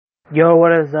Yo,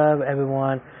 what is up,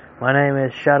 everyone? My name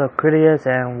is Shadow Critius,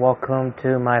 and welcome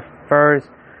to my first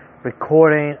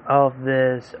recording of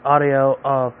this audio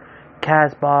of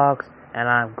CastBox. And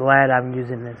I'm glad I'm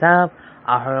using this app.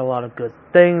 I heard a lot of good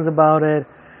things about it,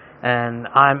 and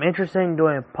I'm interested in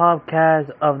doing podcasts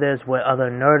of this with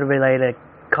other nerd-related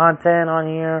content on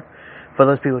here. For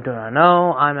those people who do not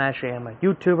know, I'm a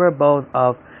YouTuber, both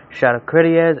of Shadow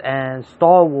Critius and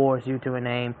Star Wars YouTuber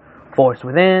name Force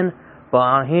Within. But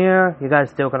on here, you guys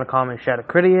still gonna call me Shadow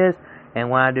Critius, and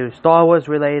when I do Star Wars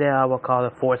related, I will call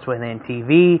it Force Within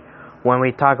TV. When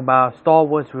we talk about Star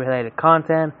Wars related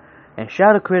content, and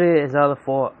Shadow Critius is other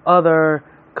for other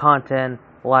content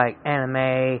like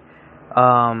anime,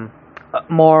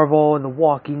 Marvel, The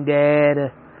Walking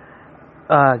Dead,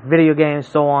 video games,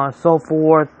 so on and so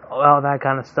forth, all that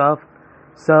kind of stuff.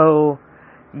 So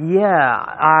yeah,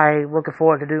 I looking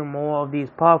forward to doing more of these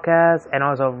podcasts and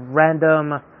also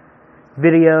random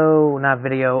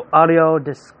audio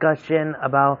discussion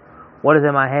about what is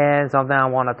in my head, something I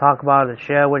want to talk about and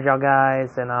share with y'all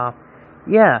guys. And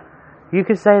yeah, you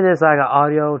could say this like an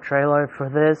audio trailer for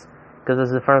this, because this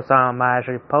is the first time I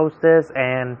actually post this,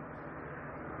 and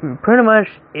pretty much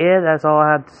that's all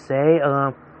I have to say.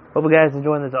 Hope you guys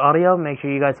enjoying this audio. Make sure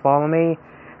you guys follow me.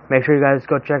 Make sure you guys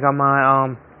go check out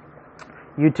my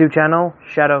YouTube channel,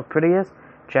 Shadow Critius.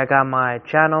 Check out my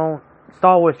channel,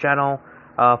 Star Wars channel,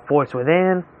 Force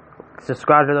Within.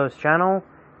 Subscribe to those channels.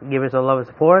 Give us a love and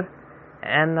support.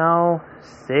 And I'll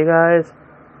see you guys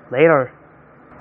later.